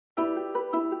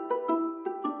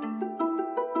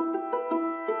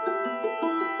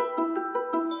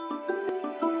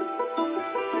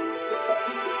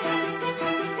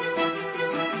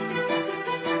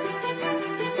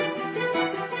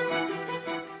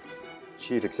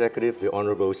Chief Executive, the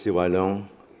Honorable C.Y. Leung.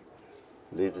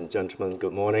 Ladies and gentlemen,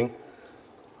 good morning.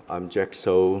 I'm Jack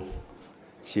So,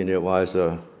 Senior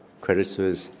Advisor, Credit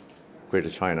Suisse, Greater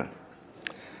China.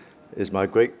 It's my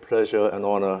great pleasure and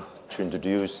honor to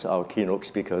introduce our keynote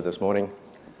speaker this morning,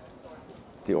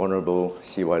 the Honorable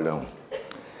C.Y. Leung.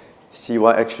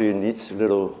 C.Y. actually needs a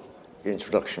little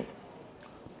introduction.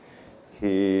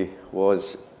 He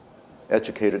was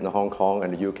educated in Hong Kong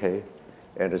and the UK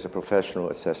and is a professional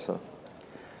assessor.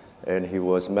 And he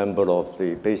was a member of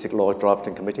the Basic Law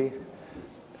Drafting Committee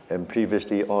and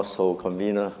previously also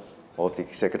convener of the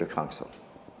Executive Council.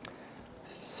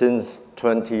 Since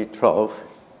 2012,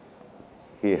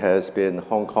 he has been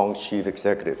Hong Kong's Chief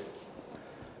Executive,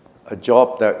 a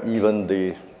job that even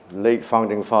the late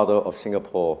founding father of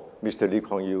Singapore, Mr. Lee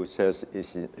Kuan Yew, says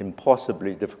is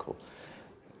impossibly difficult,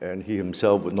 and he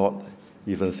himself would not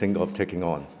even think of taking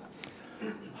on.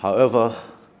 However,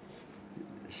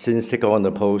 since taking on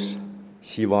the post,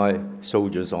 CY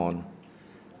soldiers on,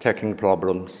 tackling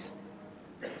problems,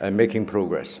 and making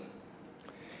progress.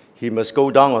 He must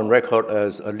go down on record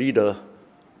as a leader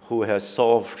who has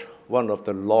solved one of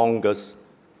the longest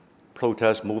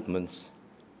protest movements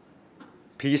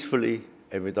peacefully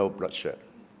and without bloodshed.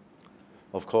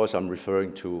 Of course, I'm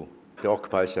referring to the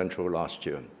Occupy Central last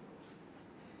year.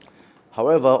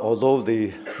 However, although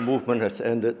the movement has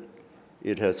ended,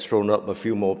 it has thrown up a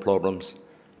few more problems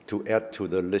to add to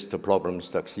the list of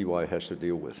problems that CY has to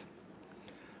deal with.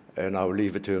 And I'll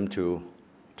leave it to him to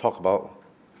talk about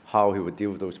how he would deal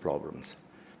with those problems.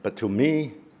 But to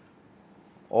me,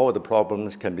 all the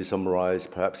problems can be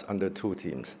summarized perhaps under two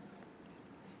themes: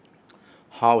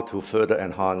 how to further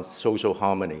enhance social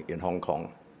harmony in Hong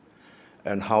Kong,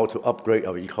 and how to upgrade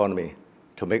our economy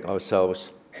to make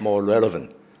ourselves more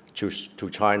relevant to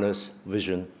China's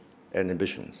vision and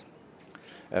ambitions.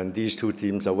 And these two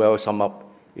themes are well summed up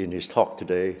in his talk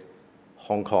today,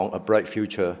 Hong Kong, a Bright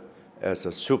Future as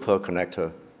a Super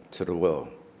Connector to the World.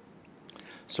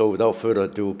 So without further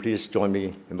ado, please join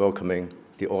me in welcoming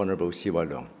the Honorable C.Y.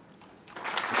 Leung.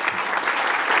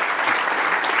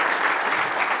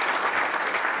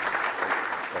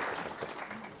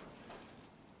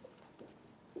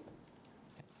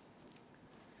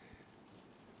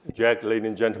 Jack, ladies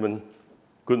and gentlemen,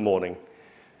 good morning.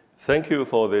 Thank you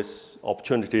for this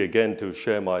opportunity again to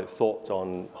share my thoughts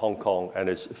on Hong Kong and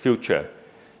its future,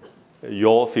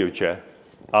 your future,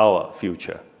 our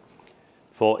future.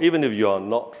 For even if you are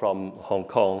not from Hong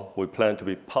Kong, we plan to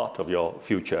be part of your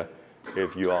future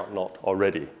if you are not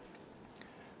already.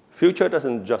 Future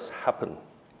doesn't just happen,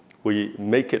 we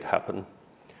make it happen.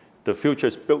 The future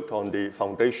is built on the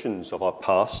foundations of our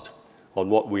past, on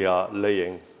what we are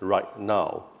laying right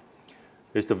now.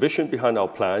 It's the vision behind our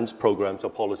plans, programs, or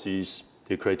policies,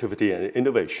 the creativity and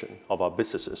innovation of our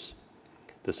businesses,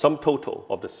 the sum total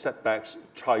of the setbacks,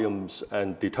 triumphs,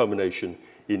 and determination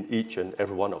in each and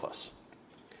every one of us.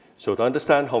 So to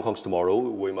understand Hong Kong's tomorrow,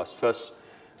 we must first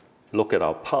look at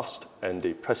our past and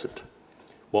the present,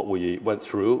 what we went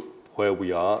through, where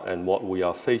we are, and what we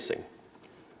are facing.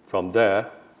 From there,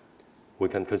 we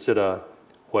can consider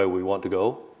where we want to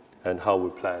go and how we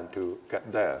plan to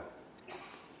get there.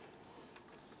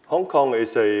 Hong Kong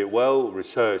is a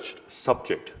well-researched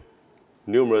subject.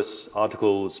 Numerous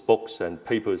articles, books, and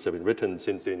papers have been written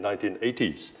since the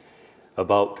 1980s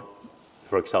about,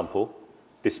 for example,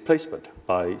 displacement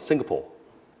by Singapore,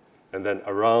 and then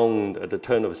around at the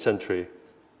turn of the century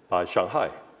by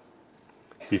Shanghai.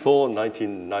 Before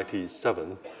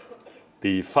 1997,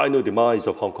 the final demise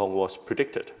of Hong Kong was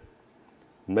predicted.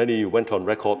 Many went on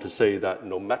record to say that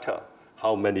no matter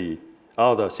how many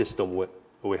other systems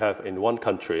we have in one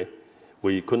country,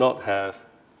 we could not have,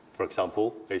 for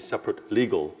example, a separate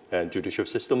legal and judicial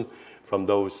system from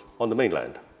those on the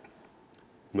mainland.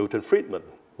 Milton Friedman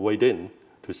weighed in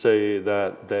to say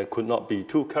that there could not be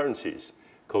two currencies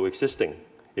coexisting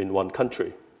in one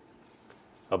country.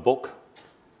 A book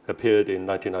appeared in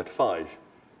 1995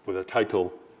 with the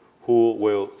title, "Who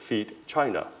Will Feed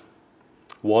China?"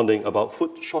 warning about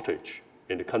food shortage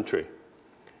in the country.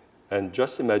 And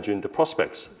just imagine the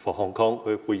prospects for Hong Kong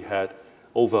if we had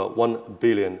over 1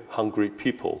 billion hungry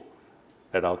people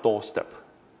at our doorstep.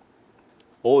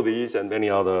 All these and many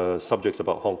other subjects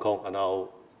about Hong Kong are now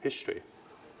history.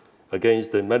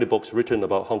 Against the many books written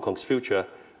about Hong Kong's future,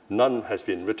 none has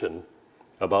been written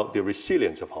about the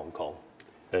resilience of Hong Kong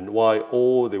and why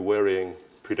all the varying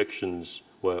predictions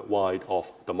were wide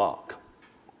off the mark.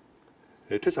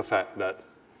 It is a fact that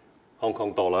Hong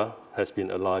Kong dollar has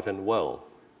been alive and well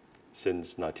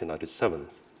since 1997.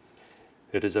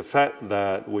 It is a fact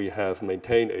that we have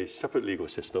maintained a separate legal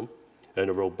system and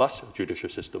a robust judicial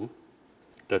system,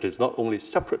 that is not only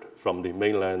separate from the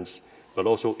mainland's, but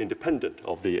also independent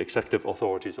of the executive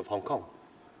authorities of Hong Kong.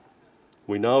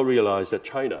 We now realize that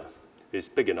China is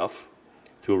big enough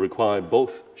to require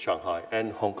both Shanghai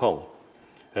and Hong Kong,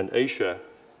 and Asia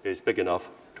is big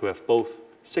enough to have both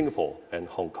Singapore and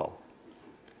Hong Kong.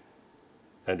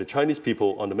 And the Chinese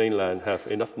people on the mainland have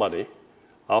enough money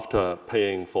after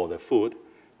paying for their food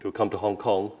to come to Hong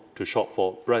Kong to shop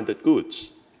for branded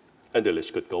goods, and the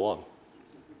list could go on.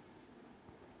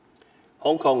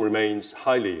 Hong Kong remains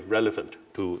highly relevant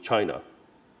to China.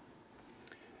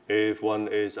 If one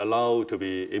is allowed to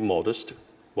be immodest,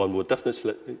 one would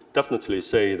definitely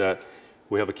say that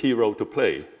we have a key role to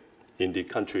play in the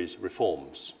country's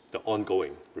reforms, the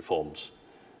ongoing reforms.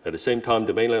 At the same time,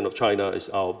 the mainland of China is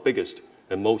our biggest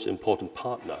and most important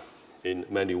partner in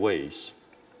many ways.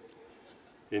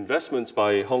 Investments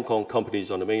by Hong Kong companies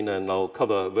on the mainland now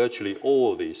cover virtually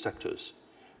all these sectors.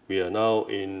 We are now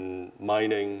in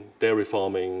mining, dairy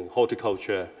farming,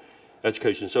 horticulture,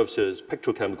 education services,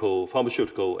 petrochemical,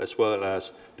 pharmaceutical, as well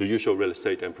as the usual real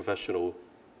estate and professional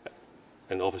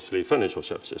and obviously financial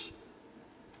services.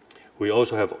 We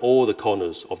also have all the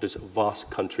corners of this vast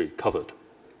country covered.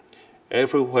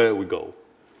 Everywhere we go,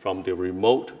 from the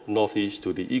remote northeast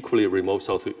to the equally remote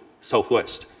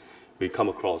southwest, we come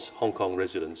across Hong Kong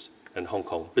residents and Hong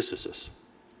Kong businesses.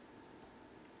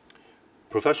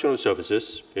 Professional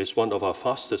services is one of our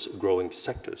fastest growing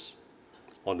sectors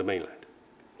on the mainland.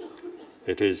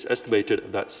 It is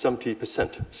estimated that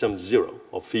 70%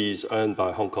 of fees earned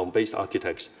by Hong Kong-based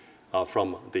architects are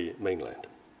from the mainland.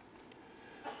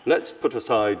 Let's put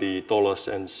aside the dollars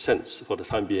and cents for the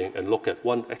time being and look at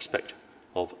one aspect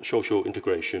of social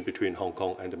integration between Hong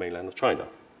Kong and the mainland of China.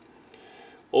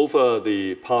 Over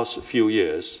the past few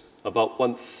years, about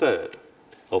 1/3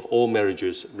 of all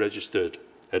marriages registered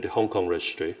at the Hong Kong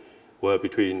registry were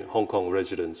between Hong Kong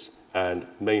residents and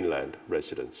mainland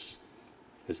residents.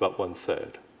 It's about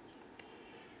 1/3.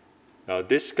 Now,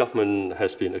 this government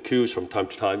has been accused from time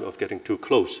to time of getting too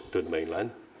close to the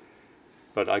mainland,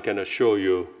 but I can assure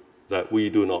you that we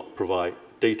do not provide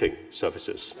dating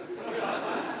services.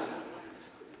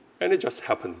 And it just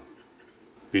happened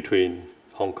between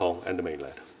Hong Kong and the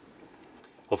mainland.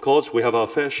 Of course, we have our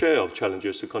fair share of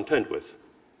challenges to contend with,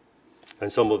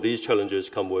 and some of these challenges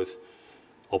come with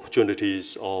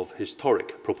opportunities of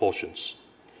historic proportions.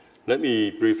 Let me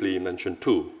briefly mention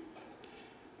two.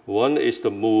 One is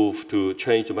the move to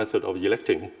change the method of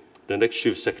electing the next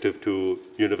chief executive to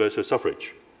universal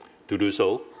suffrage. To do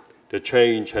so, the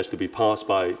change has to be passed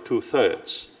by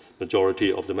 2/3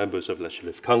 majority of the members of the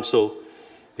Legislative Council.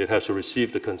 It has to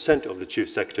receive the consent of the chief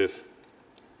executive,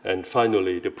 and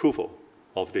finally, the approval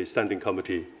of the Standing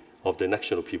Committee of the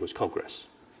National People's Congress.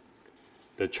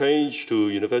 The change to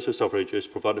universal suffrage is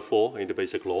provided for in the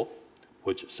Basic Law,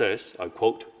 which says, I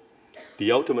quote,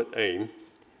 "The ultimate aim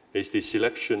is the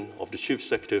selection of the chief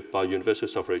executive by universal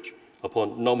suffrage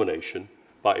upon nomination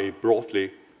by a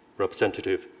broadly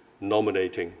representative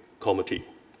nominating committee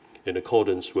in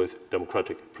accordance with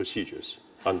democratic procedures,"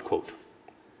 unquote.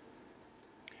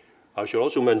 I should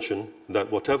also mention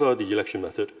that whatever the election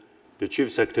method, the chief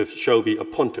executive shall be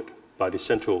appointed by the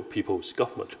Central People's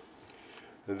Government.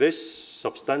 This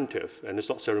substantive, and it's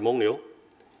not ceremonial,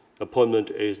 appointment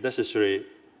is necessary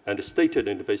and is stated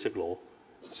in the Basic Law,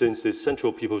 since the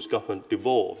Central People's Government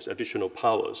devolves additional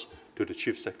powers to the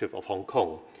Chief Executive of Hong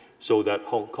Kong, so that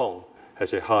Hong Kong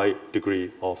has a high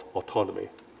degree of autonomy,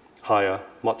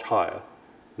 much higher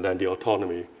than the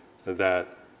autonomy that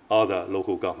other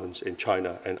local governments in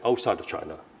China and outside of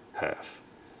China have.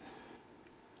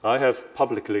 I have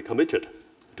publicly committed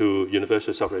to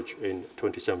universal suffrage in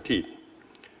 2017.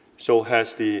 So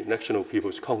has the National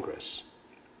People's Congress.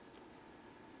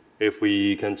 If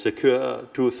we can secure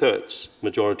 2/3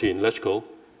 majority in LegCo,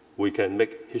 we can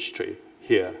make history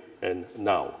here and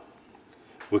now.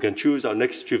 We can choose our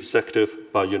next chief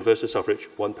executive by universal suffrage,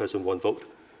 one person, one vote,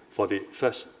 for the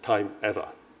first time ever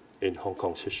in Hong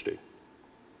Kong's history.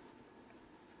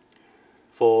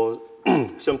 For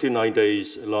 79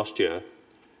 days last year,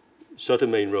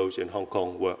 certain main roads in Hong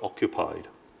Kong were occupied.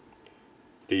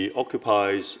 The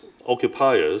occupiers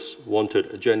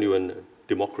wanted a genuine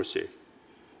democracy,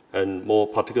 and more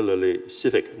particularly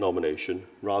civic nomination,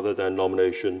 rather than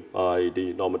nomination by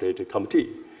the nominated committee,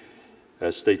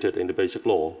 as stated in the Basic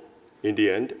Law. In the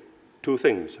end, two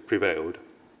things prevailed.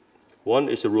 One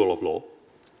is the rule of law,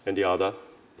 and the other,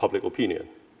 public opinion.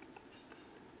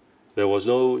 There was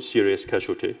no serious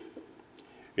casualty.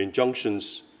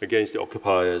 Injunctions against the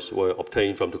occupiers were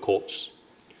obtained from the courts.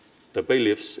 The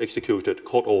bailiffs executed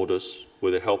court orders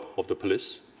with the help of the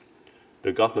police.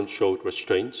 The government showed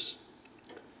restraints.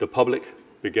 The public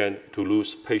began to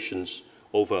lose patience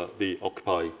over the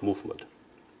Occupy movement.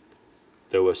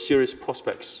 There were serious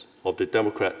prospects of the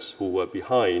Democrats who were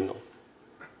behind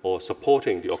or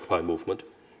supporting the Occupy movement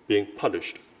being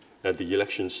punished at the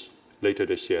elections later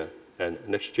this year and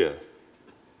next year.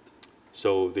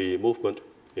 So the movement,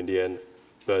 in the end,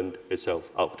 burned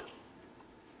itself out.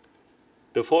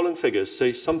 The following figures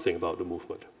say something about the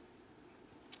movement.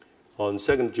 On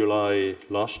 2nd July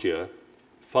last year,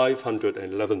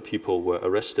 511 people were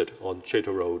arrested on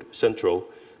Chater Road Central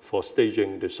for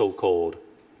staging the so-called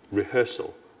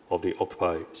rehearsal of the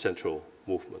Occupy Central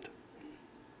movement.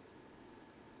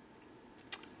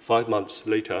 5 months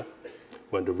later,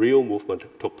 when the real movement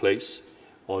took place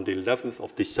on the 11th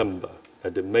of December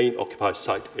at the main Occupy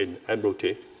site in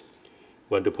Admiralty,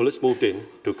 when the police moved in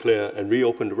to clear and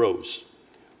reopen the roads,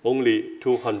 only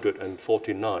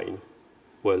 249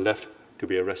 were left to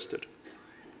be arrested.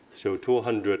 So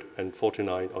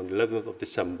 249 on the 11th of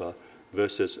December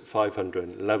versus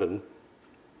 511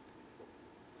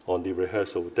 on the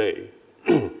rehearsal day.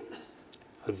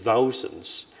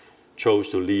 Thousands chose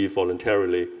to leave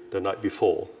voluntarily the night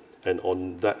before and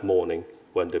on that morning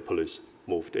when the police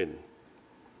moved in.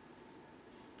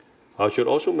 I should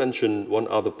also mention one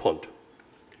other point.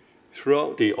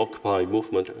 Throughout the Occupy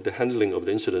movement, the handling of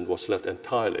the incident was left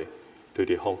entirely to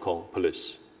the Hong Kong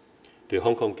police. The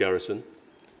Hong Kong garrison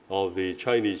of the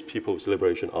Chinese People's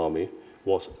Liberation Army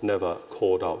was never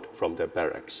called out from their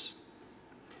barracks.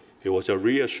 It was a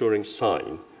reassuring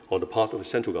sign on the part of the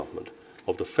central government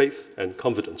of the faith and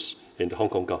confidence in the Hong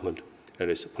Kong government and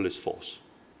its police force.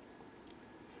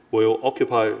 Will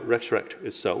Occupy resurrect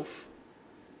itself?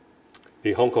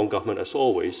 The Hong Kong government, as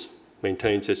always,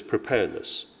 maintains its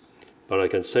preparedness, but I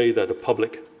can say that the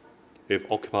public, if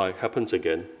Occupy happens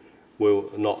again, will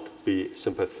not be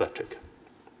sympathetic.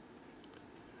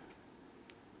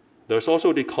 There's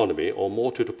also the economy, or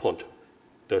more to the point,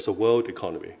 there's a world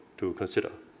economy to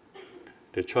consider.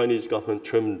 The Chinese government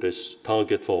trimmed its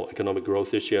target for economic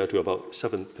growth this year to about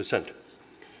 7%.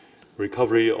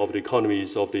 Recovery of the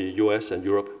economies of the US and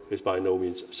Europe is by no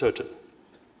means certain.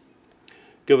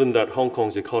 Given that Hong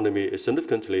Kong's economy is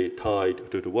significantly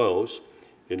tied to the world's,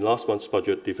 in last month's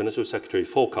budget, the Financial Secretary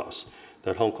forecast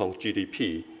that Hong Kong's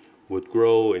GDP would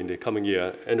grow in the coming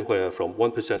year anywhere from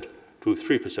 1% to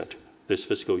 3% this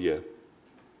fiscal year.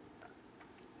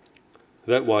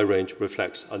 That wide range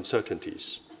reflects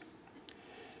uncertainties.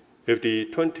 If the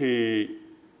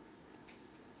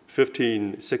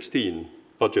 2015-16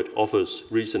 budget offers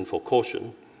reason for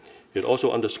caution, it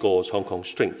also underscores Hong Kong's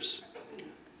strengths.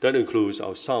 That includes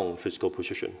our sound fiscal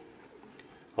position.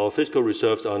 Our fiscal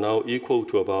reserves are now equal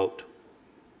to about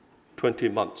 20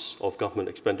 months of government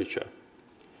expenditure.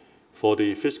 For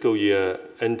the fiscal year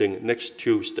ending next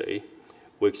Tuesday,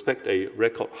 we expect a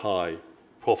record high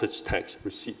profits tax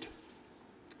receipt.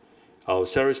 Our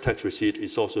salaries tax receipt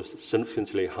is also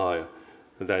significantly higher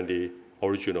than the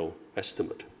original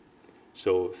estimate.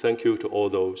 So thank you to all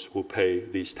those who pay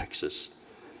these taxes.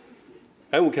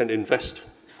 And we can invest,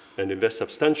 and invest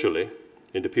substantially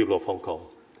in the people of Hong Kong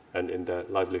and in their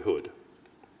livelihood.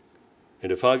 In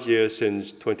the 5 years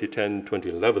since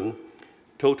 2010-2011,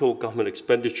 total government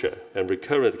expenditure and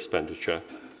recurrent expenditure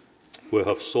will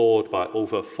have soared by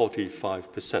over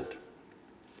 45%.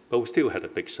 But we still had a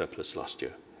big surplus last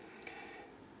year.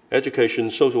 Education,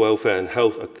 social welfare, and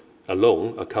health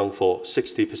alone account for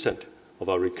 60% of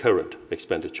our recurrent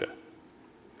expenditure.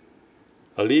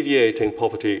 Alleviating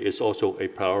poverty is also a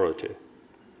priority.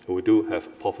 We do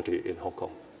have poverty in Hong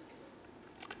Kong.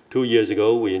 2 years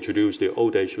ago, we introduced the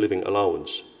Old Age Living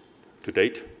Allowance. To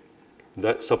date,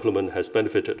 that supplement has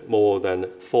benefited more than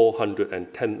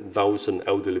 410,000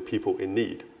 elderly people in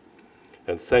need.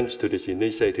 And thanks to this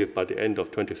initiative, by the end of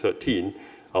 2013,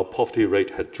 our poverty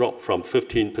rate had dropped from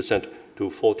 15% to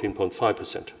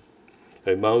 14.5%,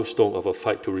 a milestone of a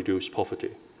fight to reduce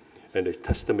poverty and a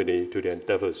testimony to the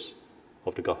endeavors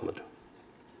of the government.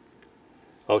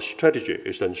 Our strategy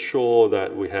is to ensure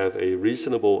that we have a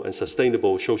reasonable and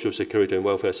sustainable social security and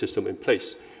welfare system in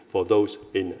place for those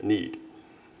in need.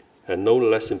 And no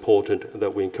less important,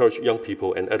 that we encourage young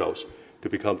people and adults to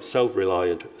become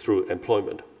self-reliant through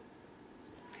employment.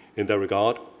 In that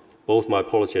regard, both my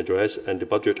policy address and the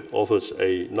budget offers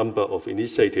a number of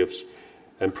initiatives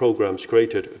and programs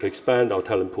created to expand our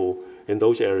talent pool in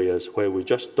those areas where we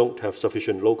just don't have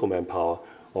sufficient local manpower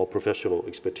or professional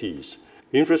expertise.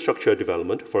 Infrastructure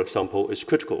development, for example, is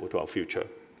critical to our future,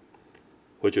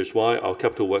 which is why our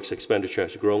capital works expenditure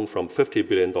has grown from $50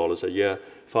 billion a year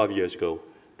 5 years ago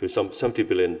to some $70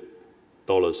 billion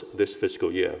this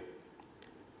fiscal year,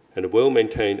 and it will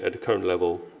maintain at the current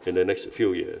level in the next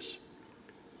few years.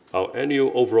 Our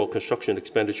annual overall construction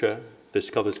expenditure, this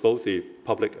covers both the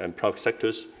public and private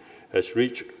sectors, has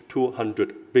reached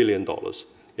 $200 billion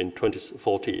in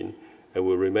 2014 and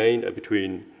will remain at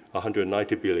between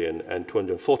 $190 billion and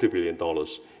 $240 billion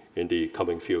in the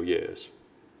coming few years.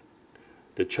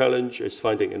 The challenge is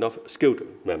finding enough skilled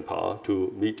manpower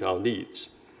to meet our needs.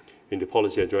 In the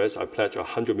policy address, I pledge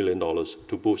 $100 million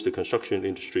to boost the construction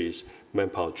industry's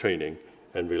manpower training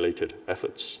and related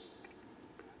efforts.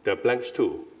 There are blanks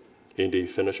too in the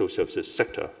financial services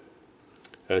sector.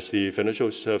 As the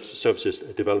Financial Services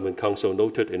Development Council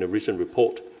noted in a recent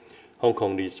report, Hong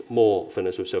Kong needs more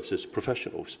financial services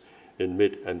professionals in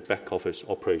mid and back office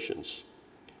operations.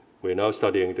 We're now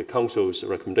studying the Council's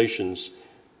recommendations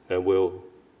and will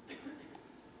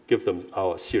give them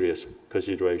our serious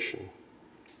consideration.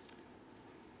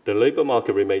 The labour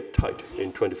market remained tight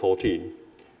in 2014.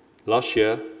 Last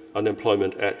year,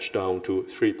 unemployment edged down to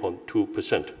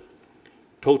 3.2%.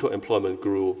 Total employment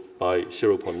grew by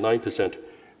 0.9%,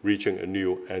 reaching a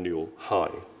new annual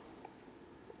high.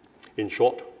 In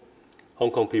short,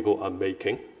 Hong Kong people are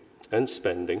making and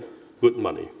spending good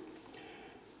money.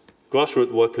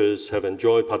 Grassroots workers have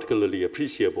enjoyed particularly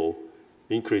appreciable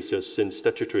increases since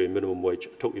statutory minimum wage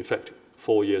took effect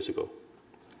 4 years ago.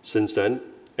 Since then,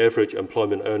 average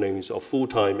employment earnings of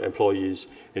full-time employees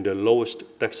in the lowest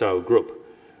decile group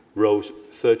rose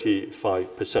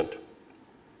 35%.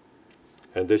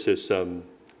 And this is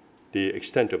the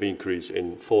extent of increase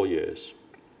in 4 years.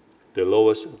 The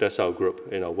lowest decile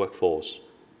group in our workforce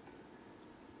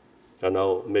are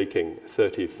now making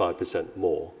 35%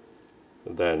 more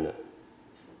than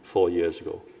 4 years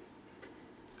ago.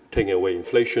 Taking away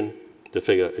inflation, the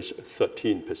figure is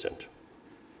 13%.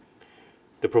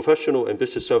 The professional and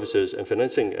business services and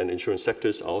financing and insurance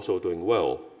sectors are also doing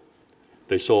well.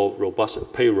 They saw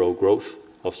robust payroll growth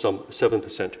of some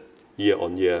 7%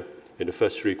 year-on-year in the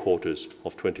first 3 quarters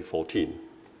of 2014.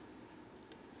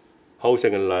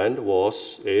 Housing and land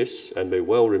was, is, and may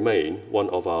well remain one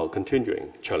of our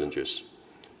continuing challenges.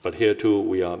 But here too,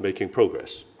 we are making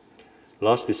progress.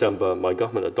 Last December, my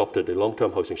government adopted a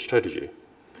long-term housing strategy.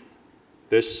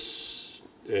 This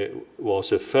was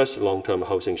the first long-term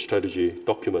housing strategy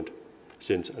document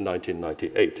since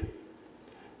 1998.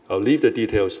 I'll leave the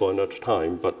details for another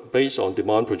time, but based on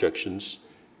demand projections,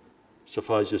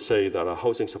 suffice to say that our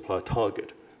housing supply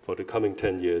target for the coming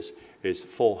 10 years is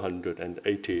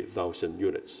 480,000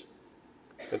 units.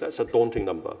 And that's a daunting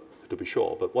number, to be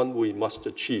sure, but one we must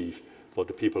achieve for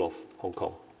the people of Hong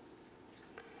Kong.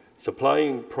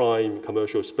 Supplying prime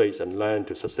commercial space and land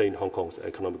to sustain Hong Kong's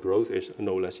economic growth is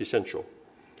no less essential.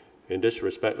 In this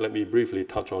respect, let me briefly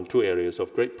touch on 2 areas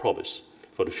of great promise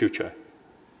for the future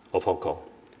of Hong Kong: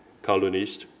 Kowloon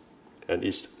East and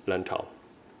East Lantau.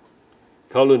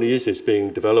 Kowloon East is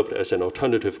being developed as an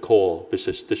alternative core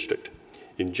business district,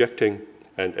 injecting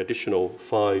an additional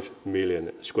 5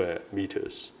 million square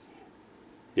meters.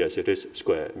 Yes, it is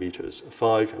square meters,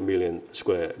 5 million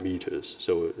square meters,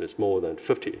 so it's more than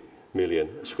 50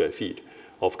 million square feet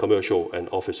of commercial and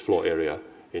office floor area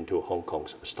into Hong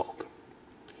Kong's stock.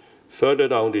 Further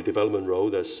down the development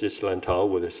road, there's East Lantau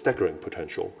with a staggering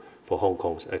potential for Hong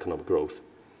Kong's economic growth.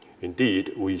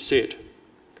 Indeed, we see it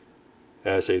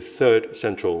as a 3rd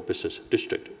central business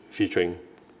district featuring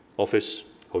office,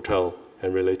 hotel,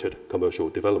 and related commercial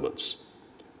developments,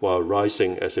 while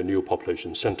rising as a new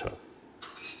population center.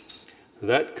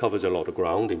 That covers a lot of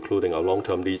ground, including our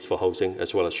long-term needs for housing,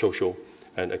 as well as social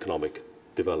and economic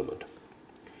development.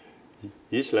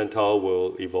 East Lantau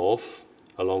will evolve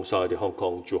alongside the Hong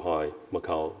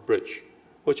Kong-Zhuhai-Macau Bridge,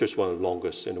 which is one of the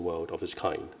longest in the world of its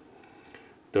kind.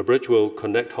 The bridge will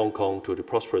connect Hong Kong to the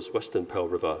prosperous Western Pearl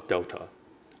River Delta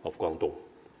of Guangdong.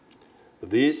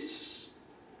 These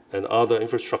and other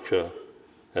infrastructure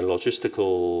and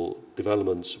logistical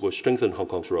developments will strengthen Hong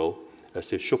Kong's role as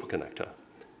the superconnector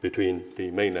between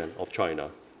the mainland of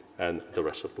China and the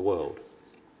rest of the world.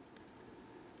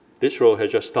 This role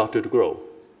has just started to grow.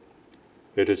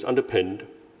 It is underpinned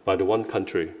by the one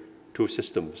country, two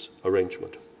systems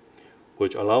arrangement,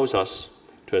 which allows us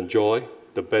to enjoy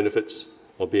the benefits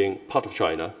of being part of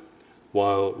China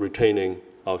while retaining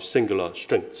our singular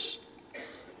strengths.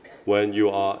 When you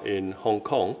are in Hong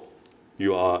Kong,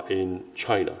 you are in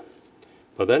China.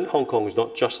 But then Hong Kong is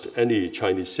not just any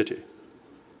Chinese city,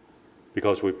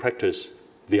 because we practice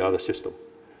the other system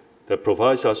that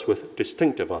provides us with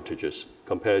distinct advantages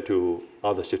compared to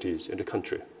other cities in the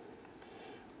country.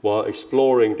 While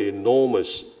exploring the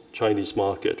enormous Chinese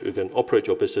market, you can operate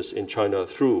your business in China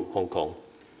through Hong Kong.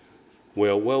 We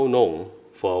are well known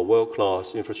for our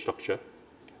world-class infrastructure,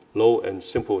 low and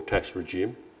simple tax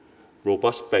regime,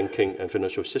 robust banking and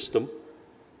financial system,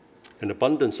 an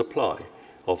abundant supply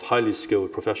of highly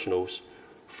skilled professionals,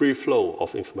 free flow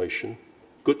of information,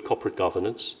 good corporate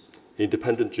governance,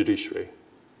 independent judiciary,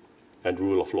 and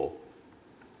rule of law.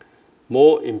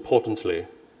 More importantly,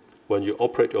 when you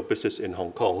operate your business in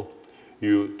Hong Kong,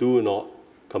 you do not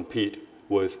compete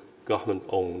with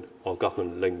government-owned or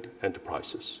government-linked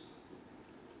enterprises.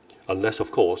 Unless,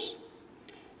 of course,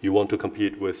 you want to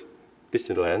compete with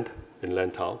Disneyland in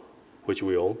Lantau, which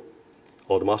we own,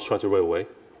 or the Mass Transit Railway,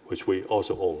 which we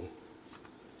also own.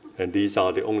 And these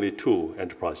are the only two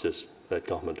enterprises that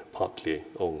government partly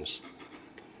owns.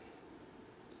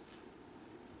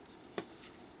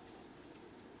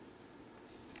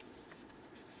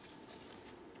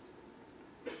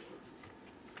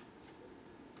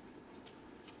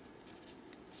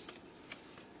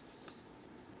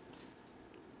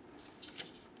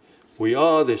 We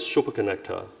are the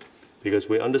superconnector because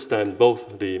we understand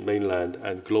both the mainland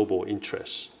and global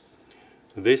interests.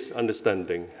 This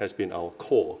understanding has been our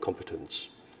core competence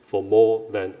for more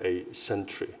than a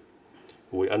century.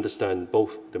 We understand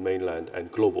both the mainland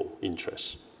and global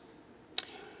interests.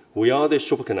 We are the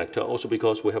superconnector also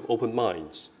because we have open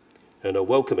minds and a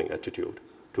welcoming attitude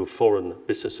to foreign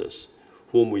businesses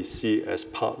whom we see as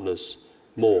partners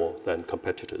more than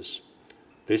competitors.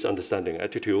 This understanding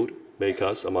attitude makes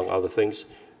us, among other things,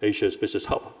 Asia's business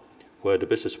hub, where the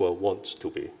business world wants to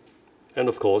be. And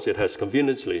of course, it has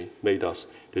conveniently made us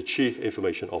the Chief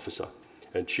Information Officer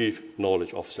and Chief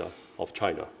Knowledge Officer of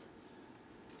China.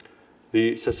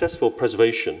 The successful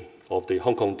preservation of the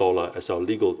Hong Kong dollar as our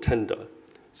legal tender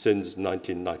since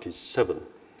 1997,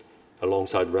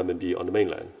 alongside renminbi on the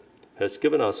mainland, has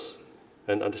given us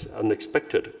an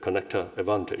unexpected connector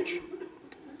advantage.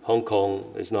 Hong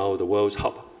Kong is now the world's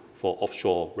hub for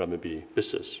offshore renminbi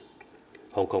business.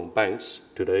 Hong Kong banks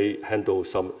today handle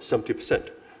some 70%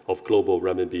 of global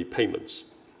renminbi payments.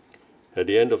 At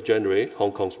the end of January,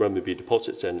 Hong Kong's renminbi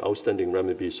deposits and outstanding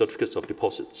renminbi certificates of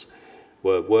deposits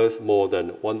were worth more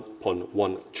than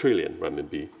 1.1 trillion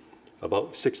renminbi,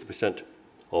 about 60%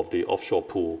 of the offshore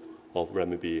pool of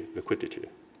renminbi liquidity.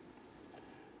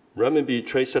 Renminbi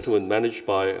trade settlement managed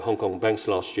by Hong Kong banks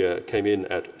last year came in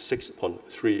at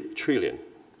 6.3 trillion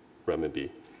renminbi,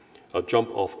 a jump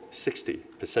of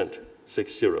 60%,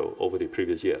 60 over the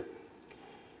previous year.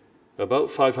 About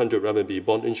 500 renminbi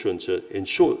bond issuances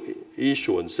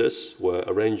were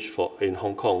arranged in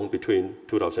Hong Kong between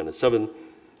 2007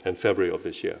 and February of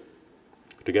this year.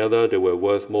 Together, they were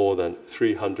worth more than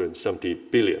 370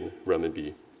 billion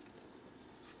renminbi.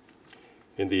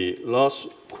 In the last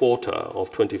quarter of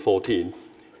 2014,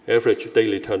 average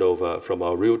daily turnover from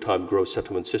our real-time gross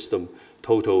settlement system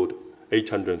totaled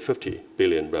 850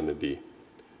 billion renminbi.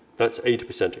 That's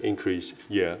 80% increase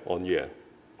year on year.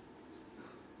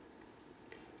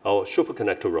 Our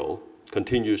superconnector role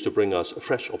continues to bring us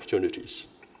fresh opportunities.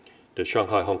 The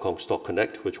Shanghai Hong Kong Stock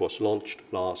Connect, which was launched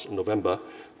last November,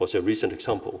 was a recent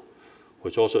example,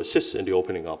 which also assists in the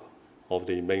opening up of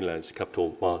the mainland's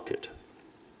capital market,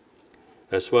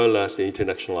 as well as the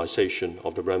internationalization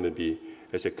of the renminbi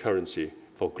as a currency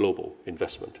for global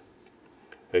investment.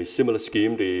 A similar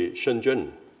scheme, the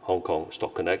Shenzhen Hong Kong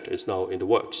Stock Connect, is now in the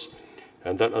works,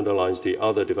 and that underlines the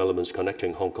other developments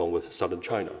connecting Hong Kong with southern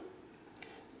China.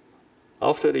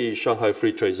 After the Shanghai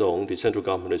Free Trade Zone, the central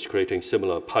government is creating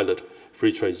similar pilot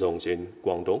free trade zones in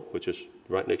Guangdong, which is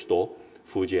right next door,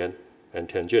 Fujian, and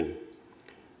Tianjin.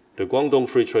 The Guangdong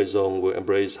Free Trade Zone will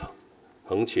embrace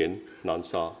Hengqin,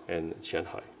 Nansha, and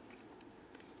Qianhai.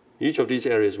 Each of these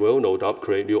areas will, no doubt,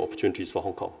 create new opportunities for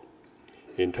Hong Kong.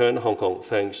 In turn, Hong Kong,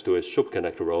 thanks to its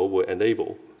superconnector role, will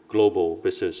enable global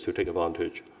business to take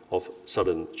advantage of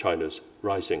southern China's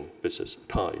rising business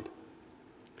tide.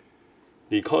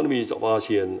 The economies of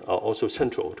ASEAN are also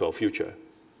central to our future.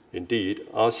 Indeed,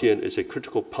 ASEAN is a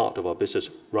critical part of our business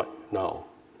right now.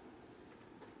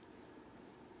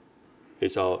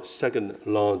 It's our second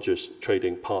largest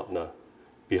trading partner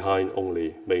behind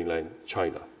only mainland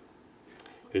China.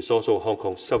 It's also Hong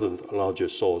Kong's seventh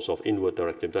largest source of inward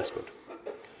direct investment.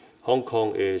 Hong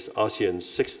Kong is ASEAN's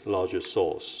sixth largest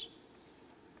source.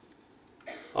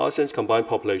 ASEAN's combined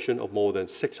population of more than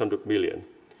 600 million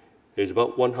is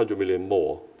about 100 million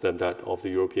more than that of the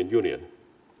European Union.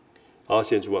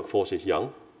 ASEAN's workforce is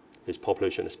young, its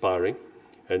population aspiring,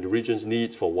 and the region's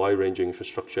needs for wide-ranging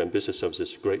infrastructure and business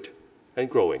services great and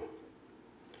growing.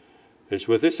 It's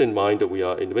with this in mind that we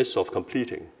are in the midst of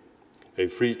completing a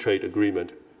free trade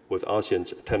agreement with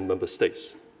ASEAN's 10 member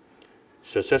states.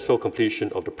 Successful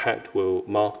completion of the pact will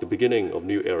mark the beginning of a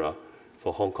new era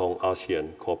for Hong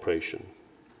Kong-ASEAN cooperation.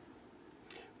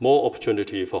 More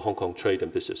opportunity for Hong Kong trade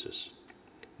and businesses.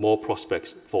 More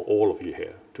prospects for all of you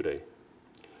here today.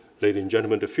 Ladies and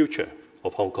gentlemen, the future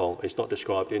of Hong Kong is not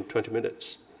described in 20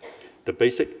 minutes. The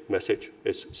basic message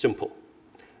is simple,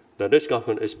 that this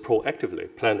government is proactively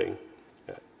planning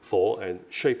for and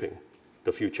shaping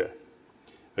the future.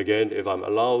 Again, if I'm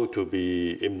allowed to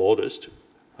be immodest,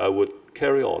 I would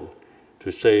carry on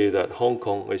to say that Hong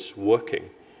Kong is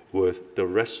working with the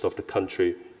rest of the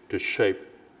country to shape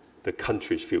the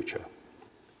country's future.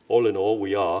 All in all,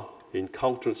 we are, in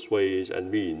countless ways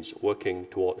and means, working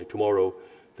toward a tomorrow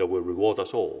that will reward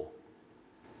us all,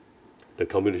 the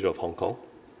community of Hong Kong,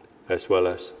 as well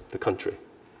as the country,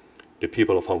 the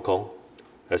people of Hong Kong,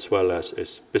 as well as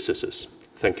its businesses.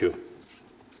 Thank you.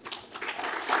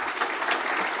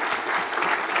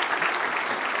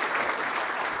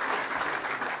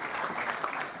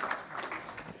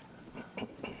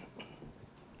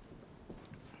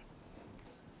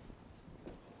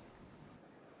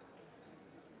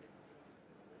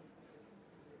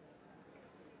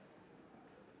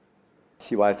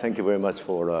 CY, thank you very much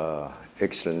for an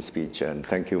excellent speech, and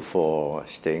thank you for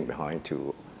staying behind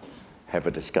to have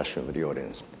a discussion with the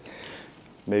audience.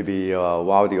 Maybe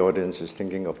while the audience is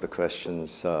thinking of the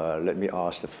questions, let me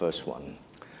ask the first one.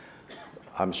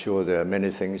 I'm sure there are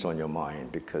many things on your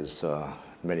mind because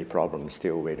many problems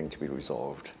still waiting to be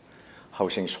resolved.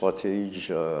 Housing shortage,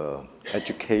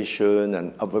 education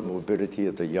and upward mobility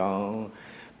of the young,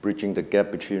 bridging the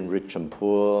gap between rich and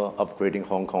poor, upgrading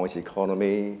Hong Kong's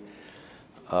economy,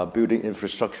 building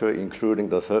infrastructure, including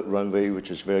the third runway,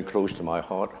 which is very close to my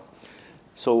heart.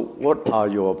 So what are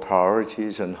your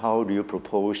priorities and how do you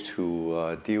propose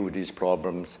to deal with these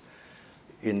problems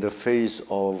in the face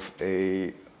of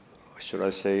a, should I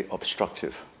say,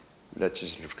 obstructive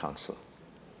Legislative Council?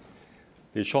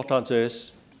 The short answer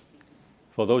is,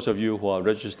 for those of you who are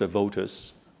registered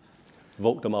voters,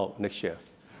 vote them out next year.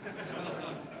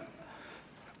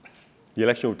 The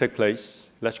election will take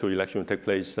place, electoral election will take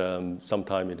place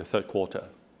sometime in the third quarter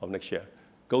of next year.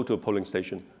 Go to a polling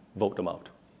station, vote them out.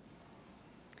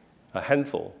 A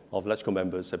handful of electoral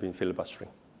members have been filibustering.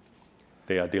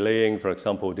 They are delaying, for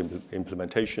example, the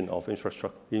implementation of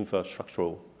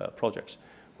infrastructural projects,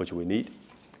 which we need,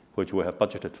 which we have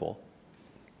budgeted for,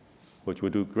 which will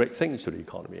do great things to the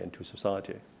economy and to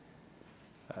society.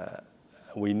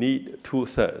 We need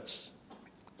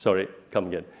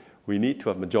we need to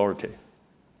have majority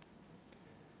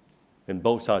in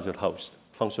both sides of the House,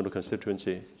 functional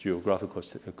constituency,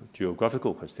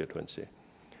 geographical constituency,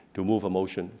 to move a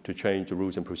motion to change the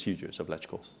rules and procedures of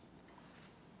LegCo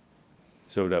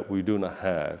so that we do not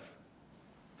have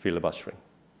filibustering.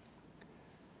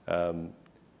 The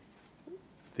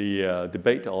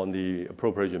debate on the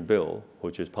appropriation bill,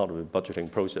 which is part of the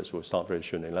budgeting process, will start very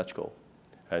soon in LegCo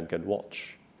and can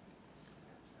watch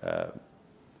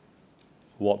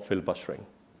what filibustering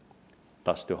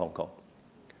does to Hong Kong.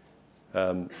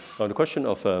 On the question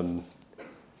of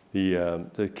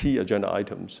the key agenda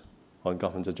items on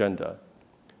government's agenda,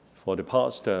 for the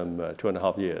past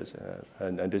 2.5 years,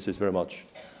 and this is very much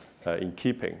in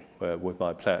keeping with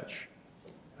my pledge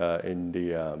in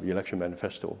the election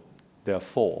manifesto, there are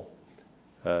 4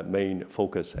 main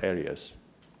focus areas: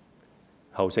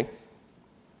 housing,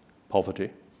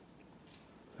 poverty,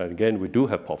 and again, we do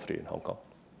have poverty in Hong Kong,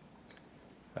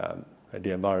 and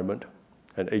the environment,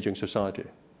 and aging society.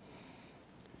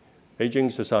 Aging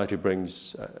society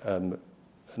brings a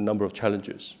number of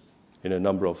challenges in a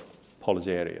number of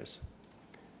policy areas.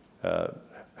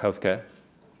 Healthcare,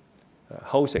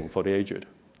 housing for the aged.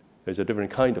 There's a different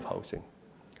kind of housing.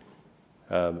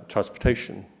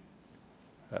 Transportation,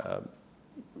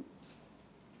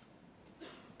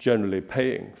 generally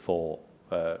paying for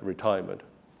retirement,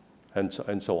 and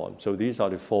so on. So these are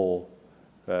the 4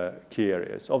 key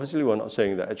areas. Obviously, we're not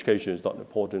saying that education is not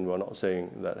important. We're not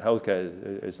saying that healthcare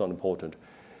is not important.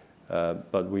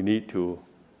 But we need to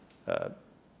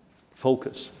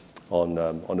focus on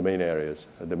the main areas,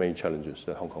 the main challenges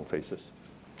that Hong Kong faces.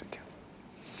 Thank you.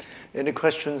 Any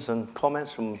questions and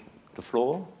comments from the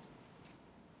floor?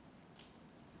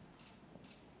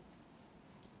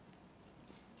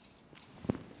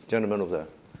 Gentleman over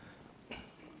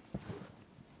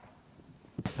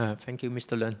there. Thank you,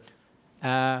 Mr. Leung.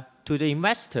 To the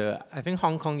investor, I think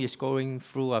Hong Kong is going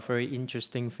through a very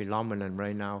interesting phenomenon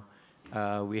right now.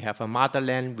 We have a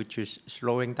motherland which is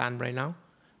slowing down right now,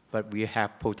 but we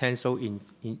have potential in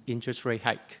interest rate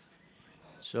hike.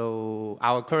 So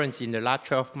our currency in the last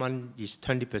 12 months is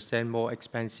 20% more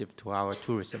expensive to our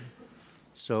tourism.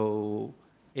 So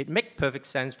it makes perfect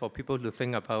sense for people to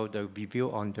think about the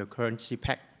review on the currency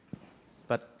peg.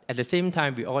 But at the same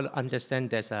time, we all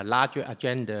understand there's a larger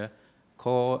agenda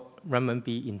called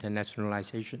renminbi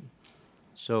internationalization.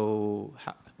 So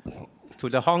to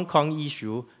the Hong Kong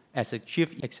issue, as a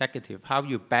chief executive, how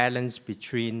you balance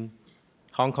between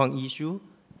Hong Kong issue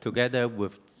together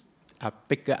with a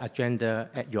bigger agenda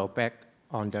at your back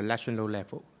on the national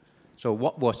level. So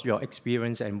what was your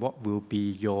experience and what will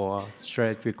be your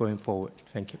strategy going forward?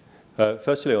 Thank you.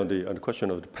 Firstly, on the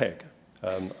question of the PEG,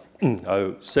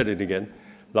 I'll say it again,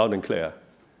 loud and clear.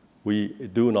 We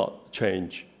do not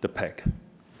change the PEG.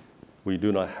 We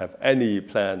do not have any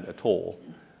plan at all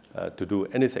to do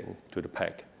anything to the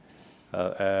PEG.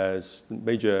 As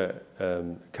major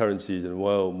currencies in the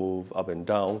world move up and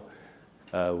down,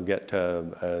 we get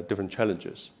different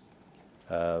challenges.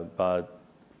 But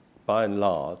by and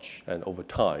large, and over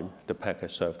time, the PEG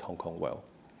has served Hong Kong well.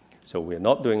 So we're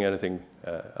not doing anything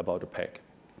about the PEG.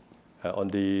 On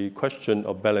the question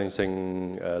of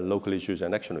balancing local issues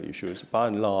and national issues, by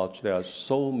and large, there are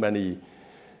so many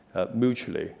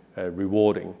mutually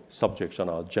rewarding subjects on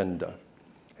our agenda.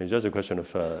 It's just a question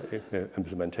of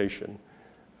implementation.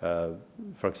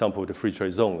 For example, the free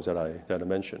trade zones that I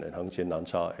mentioned in Hengqin,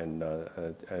 Nansha, and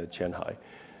Qianhai,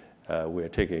 we are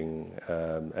taking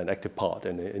an active part,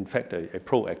 and in fact, a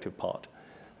proactive part,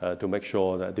 to make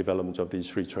sure that development of these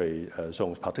free trade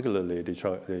zones, particularly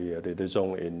the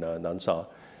zone in Nansha,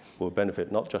 will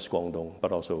benefit not just Guangdong,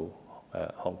 but also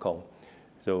Hong Kong.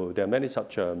 So there are many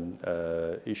such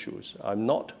issues. I'm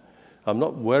not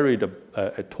worried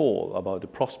at all about the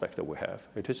prospect that we have.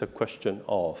 It is a question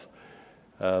of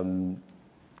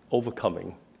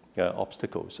overcoming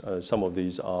obstacles. Some of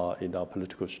these are in our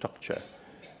political structure.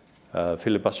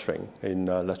 Filibustering in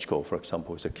LegCo, for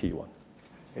example, is a key one.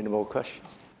 Any more questions?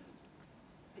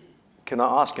 Can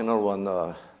I ask another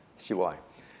one, CY?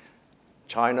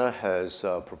 China has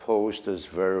proposed this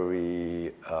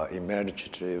very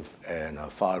imaginative and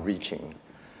far-reaching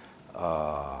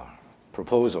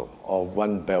proposal of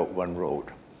one belt, one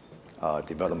road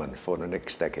development for the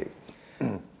next decade.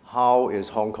 How is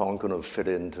Hong Kong going to fit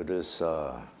into this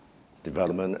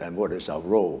development, and what is our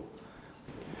role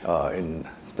in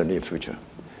the near future?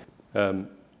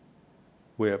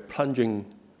 We are plunging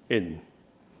in.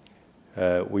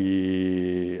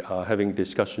 We are having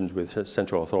discussions with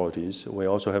central authorities. We're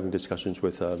also having discussions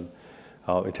with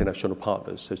our international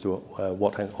partners as to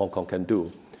what Hong Kong can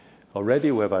do.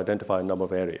 Already we have identified a number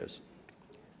of areas.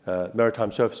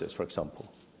 Maritime services, for example.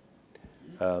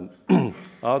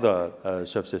 Other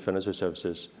services, financial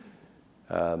services,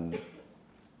 other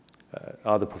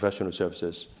professional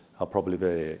services are probably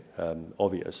very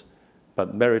obvious.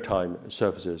 But maritime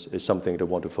services is something they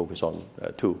want to focus on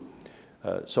too.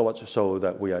 So much so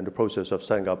that we are in the process of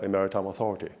setting up a maritime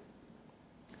authority.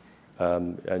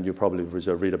 And you probably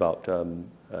read about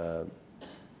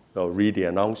or read the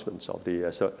announcements of the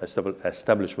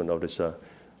establishment of this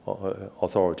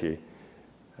authority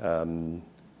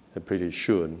pretty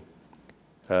soon.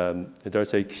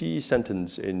 There's a key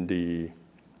sentence in the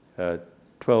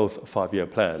 12th five-year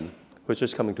plan, which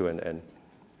is coming to an end.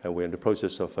 And we're in the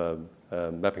process of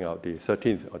mapping out the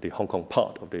 13th, or the Hong Kong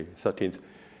part of the 13th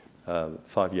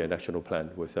five-year national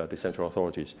plan with the central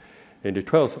authorities. In the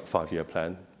 12th five-year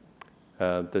plan,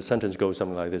 the sentence goes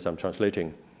something like this. I'm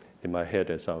translating in my head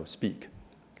as I speak.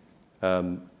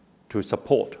 To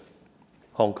support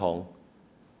Hong Kong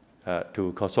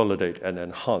to consolidate and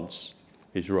enhance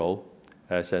its role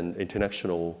as an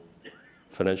international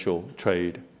financial,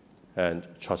 trade, and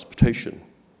transportation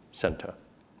center.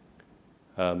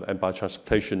 And by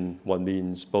transportation, one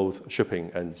means both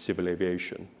shipping and civil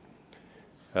aviation.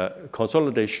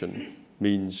 Consolidation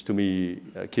means, to me,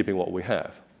 keeping what we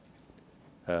have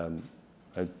and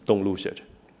don't lose it.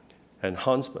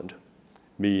 Enhancement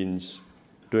means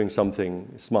doing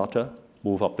something smarter,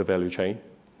 move up the value chain.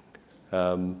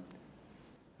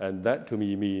 And that, to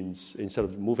me, means instead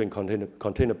of moving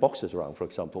container boxes around, for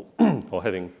example, or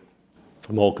having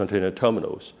more container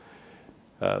terminals,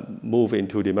 move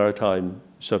into the maritime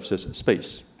services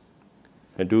space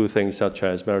and do things such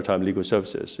as maritime legal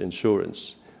services,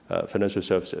 insurance, financial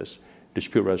services,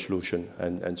 dispute resolution,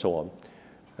 and so on.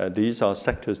 These are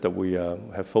sectors that we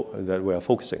are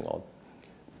focusing on.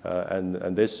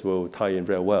 And this will tie in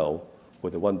very well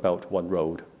with the One Belt, One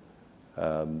Road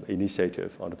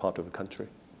initiative on the part of the country.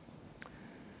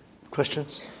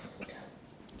 Questions?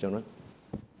 Gentlemen?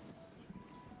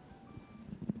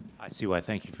 Hi, CY,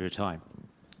 thank you for your time.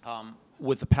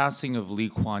 With the passing of Lee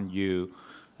Kuan Yew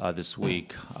this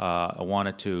week, I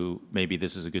wanted to, maybe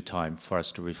this is a good time for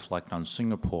us to reflect on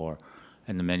Singapore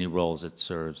and the many roles it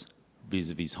serves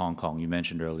vis-a-vis Hong Kong. You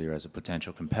mentioned earlier as a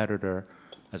potential competitor,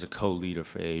 as a co-leader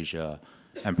for Asia,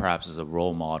 and perhaps as a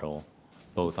role model,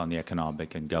 both on the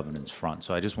economic and governance front.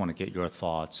 So I just want to get your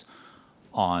thoughts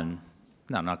on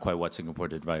not quite what Singapore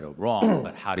did right or wrong,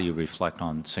 but how do you reflect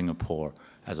on Singapore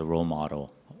as a role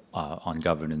model on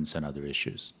governance and other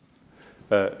issues?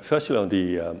 Firstly, on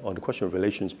the question of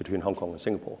relations between Hong Kong and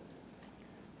Singapore,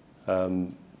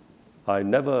 I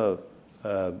never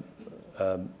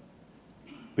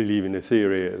believe in the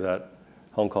theory that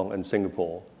Hong Kong and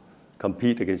Singapore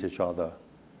compete against each other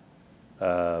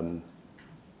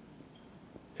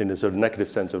in a sort of negative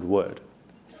sense of the word.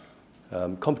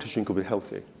 Competition could be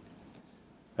healthy.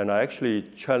 And I actually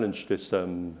challenged this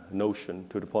notion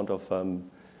to the point of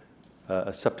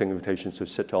accepting invitations to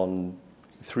sit on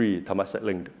 3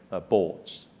 Temasek-linked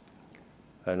boards.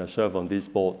 And I served on these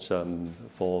boards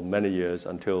for many years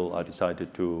until I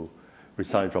decided to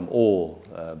resign from all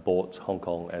boards, Hong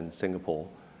Kong and Singapore,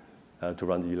 to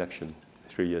run the election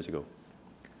 3 years ago.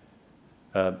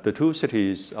 The 2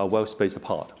 cities are well spaced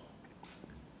apart.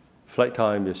 Flight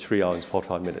time is 3 hours,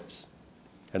 45 minutes,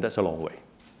 and that's a long way.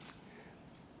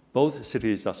 Both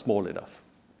cities are small enough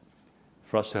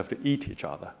for us to have to eat each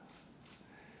other.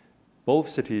 Both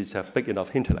cities have big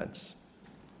enough hinterlands.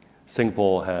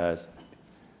 Singapore has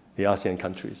the ASEAN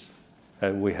countries,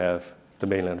 and we have the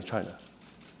mainland of China.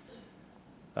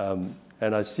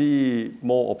 And I see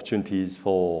more opportunities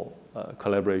for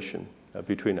collaboration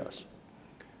between us.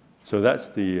 So that's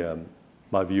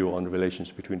my view on the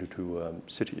relations between the 2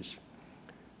 cities.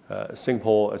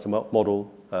 Singapore as a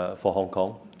model for Hong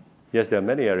Kong. Yes, there are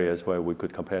many areas where we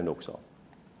could compare notes on.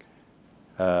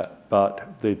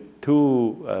 But the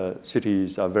 2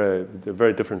 cities are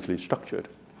very differently structured,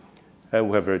 and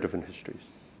we have very different histories.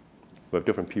 We have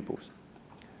different peoples.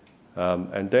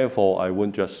 And therefore, I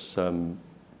wouldn't just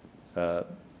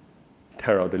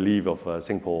tear out the leaf of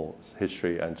Singapore's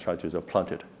history and try to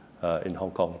plant it in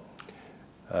Hong Kong.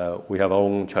 We have our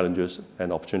own challenges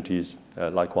and opportunities,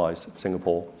 likewise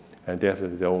Singapore, and they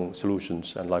have their own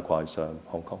solutions, and likewise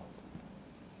Hong Kong.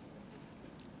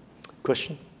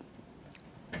 Question?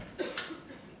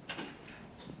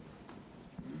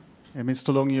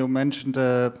 Mr. Leung, you mentioned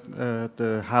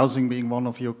the housing being one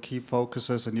of your key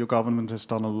focuses, and your government has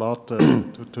done a lot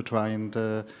to try and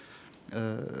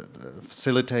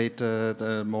facilitate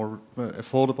the more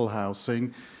affordable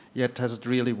housing. Yet, has it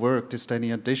really worked? Is there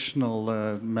any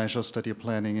additional measures that you're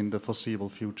planning in the foreseeable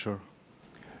future?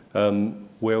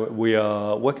 We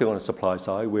are working on the supply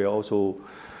side. We are also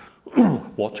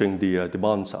watching the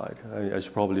demand side. As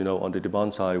you probably know, on the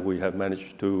demand side, we have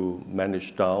managed to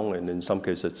manage down, and in some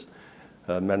cases,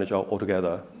 manage out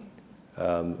altogether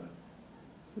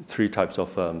 3 types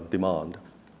of demand,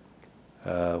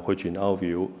 which in our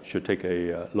view should take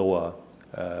a lower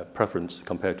preference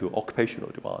compared to occupational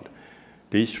demand.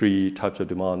 These 3 types of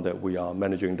demand that we are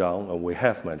managing down, or we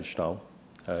have managed down,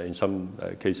 in some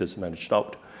cases managed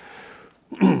out,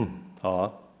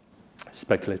 are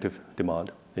speculative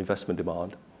demand, investment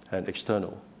demand, and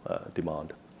external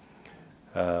demand.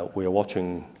 We are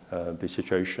watching the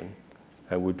situation,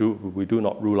 and we do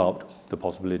not rule out the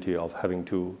possibility of having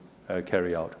to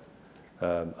carry out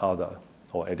other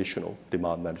or additional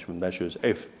demand management measures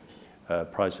if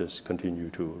prices continue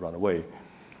to run away.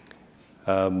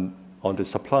 On the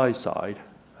supply side,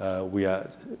 we are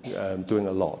doing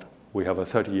a lot. We have a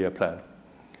 30-year plan.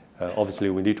 Obviously,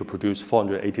 we need to produce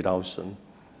 480,000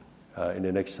 in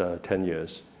the next 10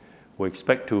 years. We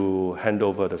expect to hand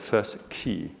over the first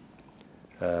key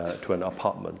to an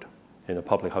apartment in a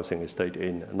public housing estate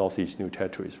in Northeast New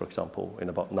Territories, for example, in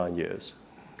about 9 years.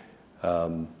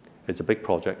 It's a big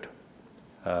project,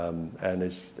 and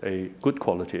it's a good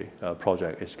quality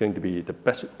project. It's going to be the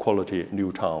best quality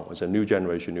new town. It's a new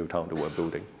generation new town that we're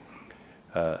building.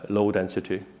 Low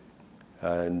density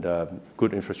and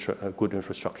good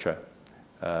infrastructure,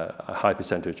 a high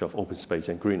percentage of open space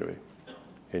and greenery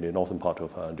in the northern part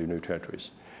of the New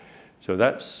Territories. So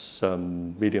that's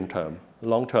medium term.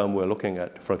 Long term, we're looking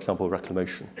at, for example,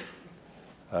 reclamation.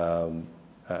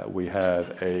 We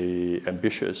have an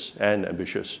ambitious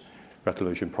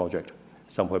reclamation project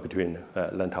somewhere between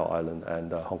Lantau Island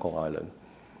and Hong Kong Island.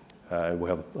 And we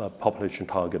have a population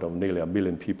target of nearly 1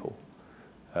 million people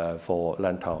for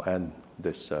Lantau and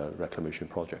this reclamation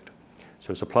project.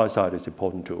 So supply side is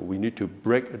important too. We need to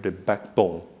break the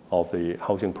backbone of the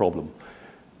housing problem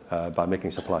by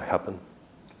making supply happen.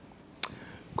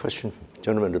 Question?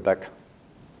 Gentleman in the back.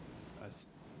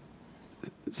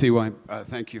 CY,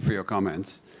 thank you for your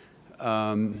comments.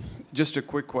 Just a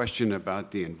quick question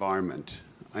about the environment.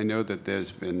 I know that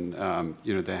there's been,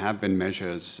 there have been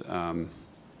measures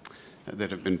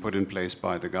that have been put in place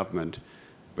by the government,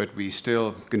 but we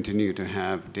still continue to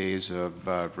have days of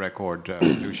record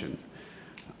pollution.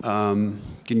 Can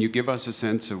you give us a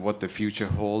sense of what the future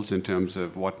holds in terms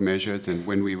of what measures and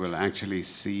when we will actually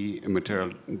see a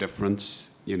material difference,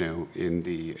 you know, in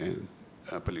the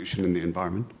pollution in the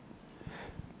environment?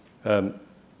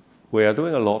 We are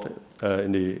doing a lot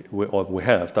we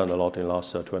have done a lot in the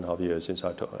last 2.5 years since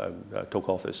I took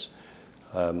office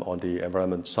on the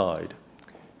environment side,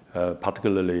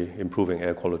 particularly improving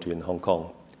air quality in Hong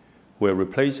Kong. We're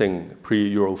replacing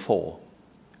pre-Euro 4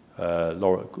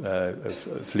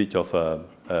 fleet of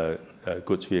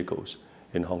goods vehicles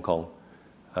in Hong Kong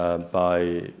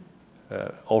by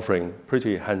offering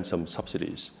pretty handsome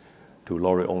subsidies to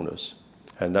lorry owners,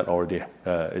 and that already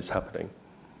is happening.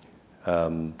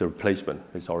 The replacement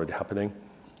is already happening.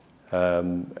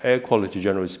 Air quality,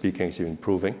 generally speaking, is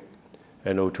improving.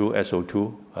 NO2,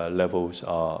 SO2 levels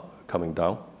are coming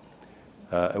down.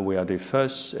 And we are the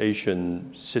first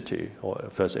Asian city or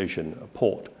first Asian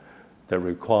port that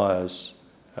requires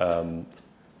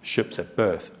ships at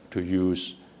berth to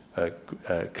use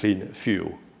clean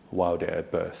fuel while they're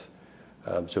at berth.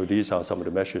 So these are some of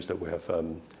the measures that we have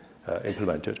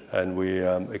implemented, and we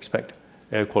expect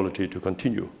air quality to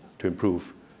continue to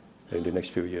improve in the next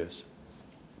few years.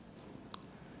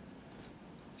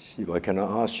 Siwai, can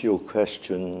I ask you a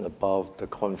question about the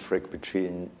conflict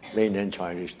between mainland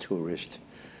Chinese tourists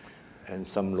and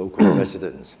some local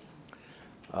residents?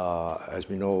 As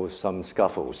we know, some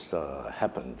scuffles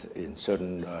happened in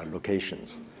certain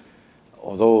locations.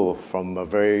 Although from a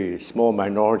very small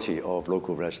minority of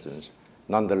local residents,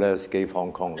 nonetheless gave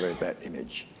Hong Kong a very bad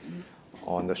image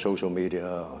on the social media,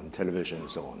 on television, and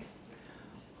so on.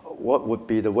 What would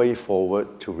be the way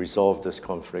forward to resolve this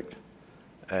conflict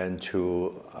and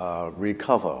to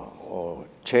recover or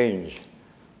change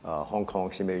Hong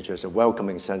Kong's image as a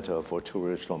welcoming center for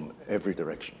tourists from every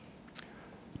direction?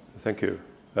 Thank you.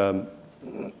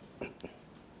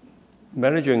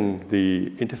 Managing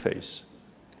the interface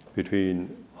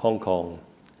between Hong Kong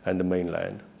and the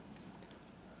mainland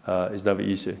is never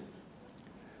easy.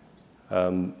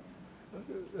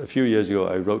 A few years ago,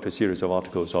 I wrote a series of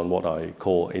articles on what I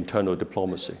call internal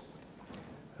diplomacy.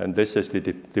 And this is the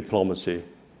diplomacy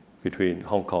between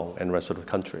Hong Kong and the rest of the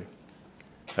country.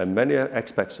 And many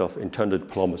aspects of internal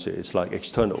diplomacy is like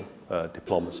external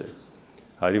diplomacy.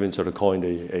 I even sort of coined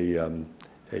a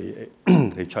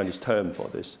Chinese term for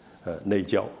this, 内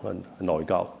交 and 內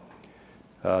交.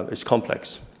 It's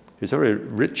complex. It's a very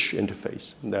rich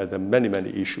interface. There are many, many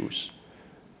issues.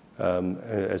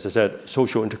 As I said,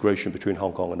 social integration between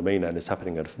Hong Kong and the mainland is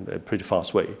happening at a pretty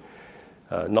fast way.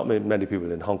 Not many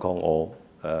people in Hong Kong or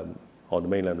on the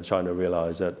mainland of China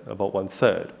realize that about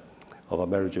 1/3 of our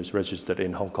marriages registered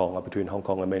in Hong Kong are between Hong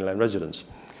Kong and mainland residents.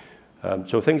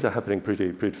 So things are happening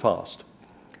pretty fast.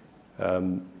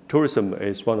 Tourism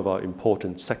is one of our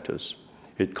important sectors.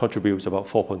 It contributes about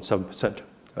 4.7%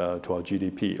 to our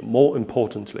GDP. More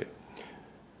importantly,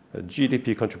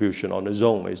 GDP contribution on its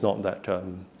own is not that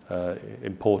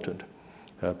important.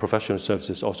 Professional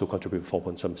services also contribute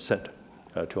 4.7%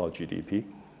 to our GDP.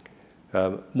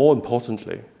 More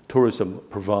importantly, tourism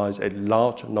provides a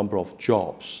large number of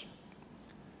jobs,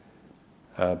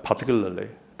 particularly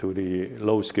to the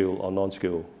low-skilled or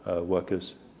non-skilled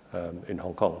workers in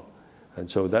Hong Kong. And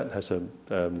so that has a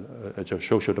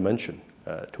social dimension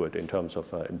to it in terms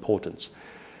of importance.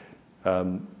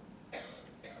 But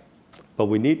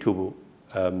we need to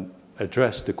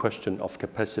address the question of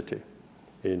capacity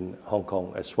in Hong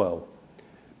Kong as well.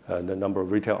 The number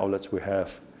of retail outlets we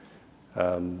have,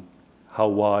 how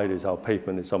wide is our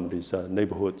pavement in some of these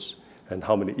neighborhoods, and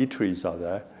how many eateries are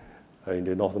there in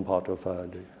the northern part of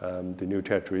the new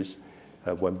territories,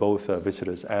 when both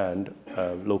visitors and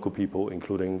local people,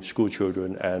 including school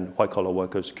children and white-collar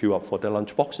workers, queue up for their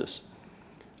lunch boxes.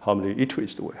 How many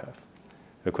eateries do we have?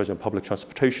 The question of public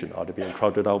transportation, are they being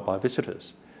crowded out by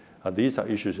visitors? These are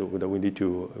issues that we need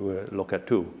to look at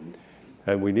too.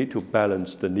 And we need to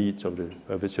balance the needs of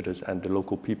the visitors and the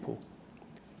local people.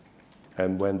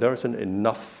 And when there isn't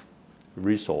enough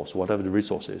resource, whatever the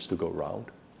resource is, to go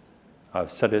around,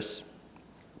 I've said this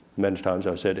many times,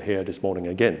 I've said it here this morning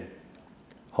again,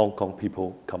 Hong Kong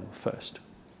people come first.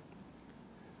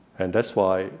 And that's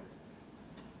why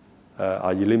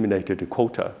I eliminated the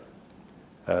quota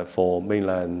for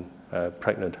mainland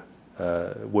pregnant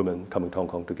women coming to Hong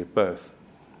Kong to give birth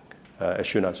as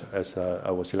soon as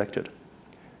I was elected.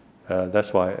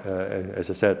 That's why, as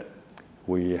I said,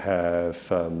 we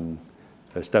have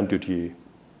a stamp duty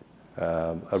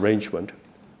arrangement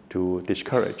to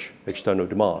discourage external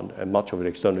demand, and much of the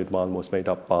external demand was made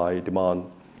up by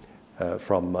demand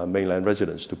from mainland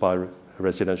residents to buy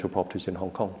residential properties in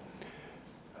Hong Kong.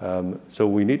 So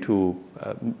we need to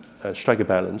strike a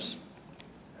balance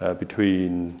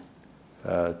between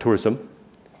tourism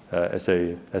as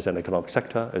an economic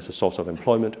sector, as a source of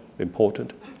employment,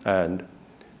 important, and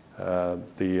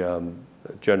the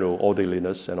general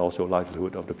orderliness and also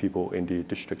livelihood of the people in the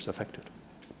districts affected.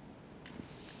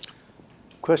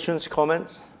 Questions,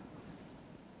 comments?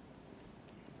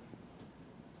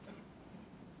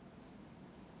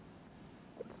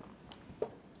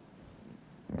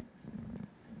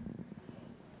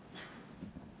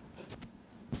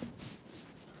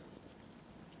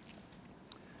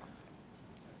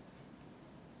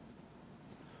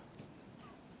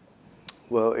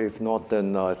 Well, if not,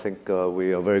 then I think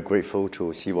we are very grateful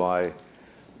to CY.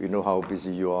 We know how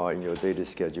busy you are in your daily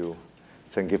schedule.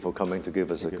 Thank you for coming to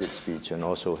give us a good speech and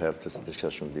also have this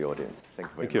discussion with the audience. Thank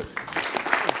you very much. Thank you.